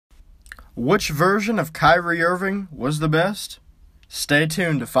Which version of Kyrie Irving was the best? Stay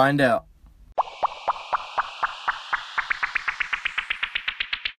tuned to find out.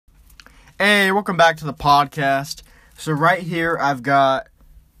 Hey, welcome back to the podcast. So right here I've got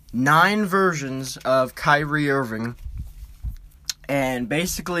 9 versions of Kyrie Irving. And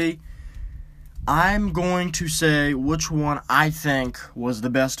basically, I'm going to say which one I think was the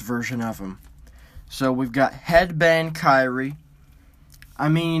best version of him. So we've got Headband Kyrie. I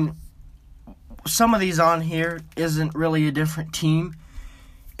mean, some of these on here isn't really a different team.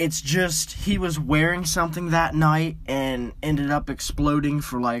 It's just he was wearing something that night and ended up exploding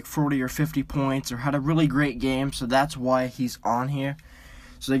for like 40 or 50 points or had a really great game, so that's why he's on here.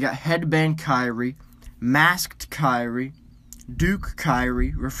 So they got Headband Kyrie, Masked Kyrie, Duke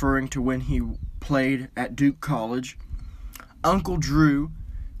Kyrie, referring to when he played at Duke College, Uncle Drew,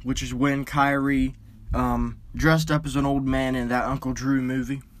 which is when Kyrie dressed up as an old man in that Uncle Drew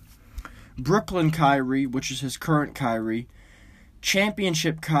movie, Brooklyn Kyrie, which is his current Kyrie,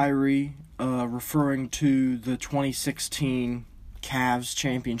 Championship Kyrie, referring to the 2016 Cavs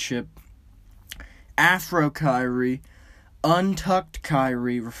championship, Afro Kyrie, Untucked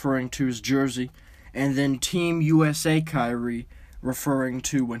Kyrie, referring to his jersey, and then Team USA Kyrie, referring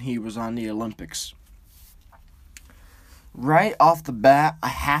to when he was on the Olympics. Right off the bat, I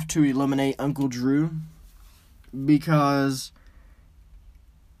have to eliminate Uncle Drew because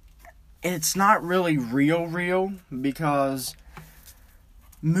it's not really real because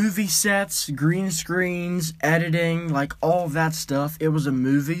movie sets, green screens, editing, like all of that stuff, it was a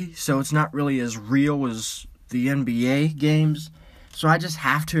movie, so it's not really as real as the NBA games, so I just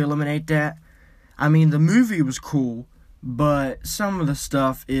have to eliminate that. I mean, the movie was cool, but some of the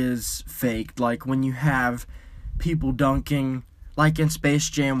stuff is faked, like when you have people dunking, like in Space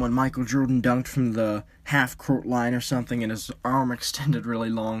Jam when Michael Jordan dunked from the half-court line or something and his arm extended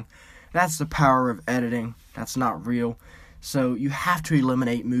really long. That's the power of editing. That's not real. So you have to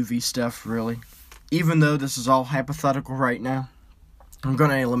eliminate movie stuff, really. Even though this is all hypothetical right now, I'm going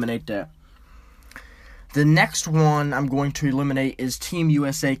to eliminate that. The next one I'm going to eliminate is Team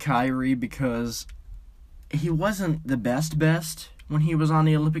USA Kyrie because he wasn't the best when he was on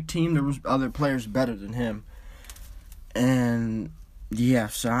the Olympic team. There was other players better than him. And yeah,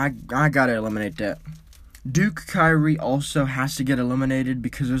 so I got to eliminate that. Duke Kyrie also has to get eliminated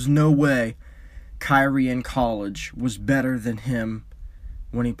because there's no way Kyrie in college was better than him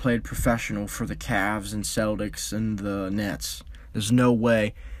when he played professional for the Cavs and Celtics and the Nets. There's no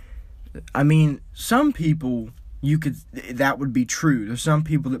way. I mean, some people, that would be true. There's some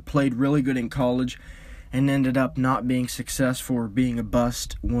people that played really good in college and ended up not being successful or being a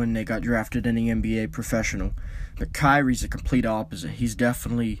bust when they got drafted in the NBA professional. But Kyrie's a complete opposite. He's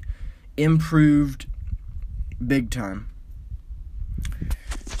definitely improved big time.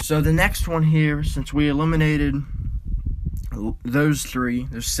 So the next one here, since we eliminated those 3,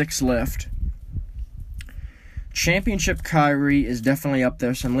 there's 6 left. Championship Kyrie is definitely up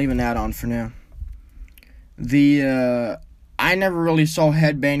there, so I'm leaving that on for now. I never really saw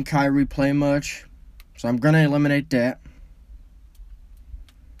Headband Kyrie play much, so I'm going to eliminate that.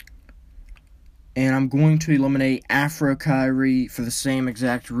 And I'm going to eliminate Afro Kyrie for the same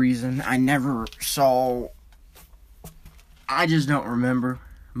exact reason. I just don't remember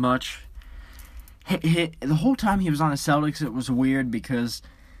much. The whole time he was on the Celtics, it was weird because,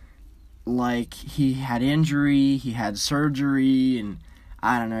 like, he had injury, he had surgery, and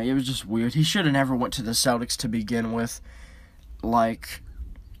I don't know, it was just weird. He should have never went to the Celtics to begin with. Like,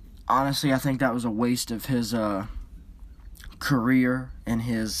 honestly, I think that was a waste of his career and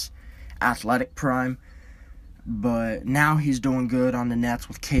his athletic prime. But now he's doing good on the Nets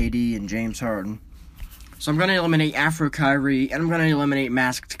with KD and James Harden. So I'm going to eliminate Afro Kyrie, and I'm going to eliminate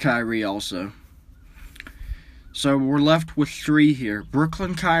Masked Kyrie also. So we're left with 3 here.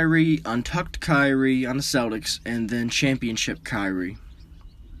 Brooklyn Kyrie, Untucked Kyrie on the Celtics, and then Championship Kyrie.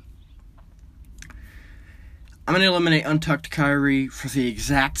 I'm going to eliminate Untucked Kyrie for the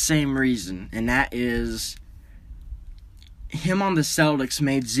exact same reason, and that is him on the Celtics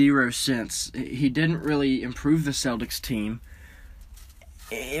made 0 sense. He didn't really improve the Celtics team.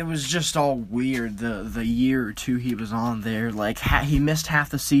 It was just all weird, the year or 2 he was on there. Like, he missed half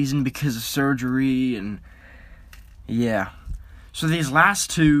the season because of surgery, and yeah. So these last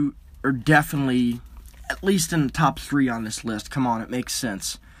 2 are definitely at least in the top 3 on this list. Come on, it makes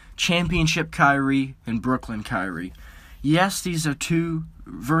sense. Championship Kyrie and Brooklyn Kyrie. Yes, these are 2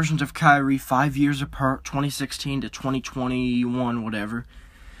 versions of Kyrie, 5 years apart, 2016 to 2021, whatever.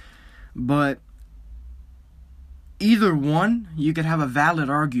 But either one, you could have a valid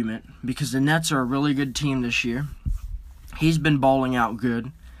argument because the Nets are a really good team this year. He's been balling out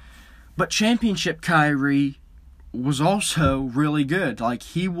good. But championship Kyrie was also really good. Like,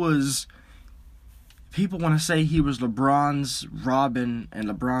 people want to say he was LeBron's Robin and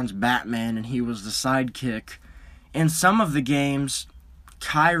LeBron's Batman, and he was the sidekick. In some of the games,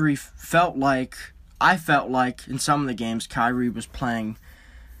 I felt like in some of the games, Kyrie was playing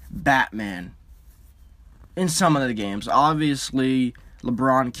Batman. In some of the games. Obviously,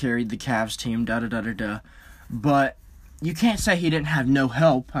 LeBron carried the Cavs team, da-da-da-da-da. But you can't say he didn't have no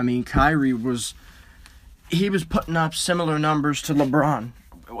help. I mean, Kyrie was putting up similar numbers to LeBron,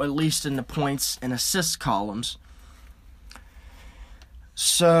 at least in the points and assists columns.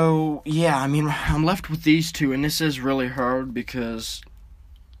 So, yeah, I mean, I'm left with these two, and this is really hard because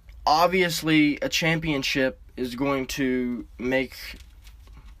obviously a championship is going to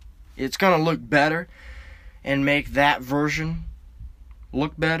it's going to look better and make that version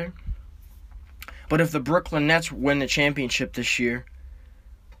look better. But if the Brooklyn Nets win the championship this year,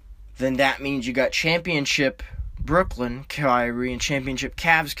 then that means you got championship Brooklyn Kyrie and championship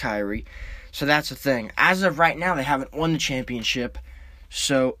Cavs Kyrie. So that's the thing. As of right now, they haven't won the championship.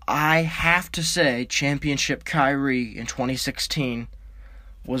 So I have to say championship Kyrie in 2016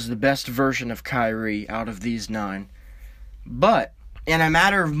 was the best version of Kyrie out of these 9. But in a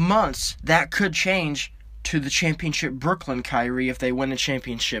matter of months, that could change to the championship Brooklyn Kyrie if they win the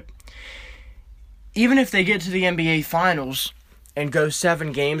championship. Even if they get to the NBA Finals and go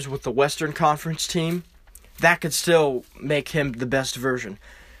 7 games with the Western Conference team, that could still make him the best version.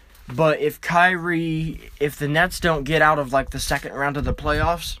 But if the Nets don't get out of like the second round of the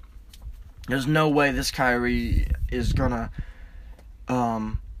playoffs, there's no way this Kyrie is gonna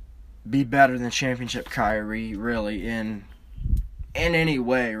be better than championship Kyrie, really, in any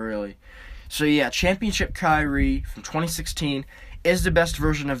way, really. So yeah, championship Kyrie from 2016 is the best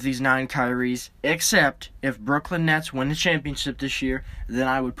version of these 9 Kyries, except if Brooklyn Nets win the championship this year, then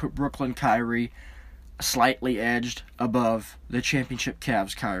I would put Brooklyn Kyrie slightly edged above the championship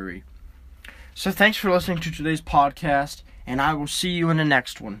Cavs Kyrie. So thanks for listening to today's podcast, and I will see you in the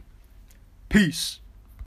next one. Peace.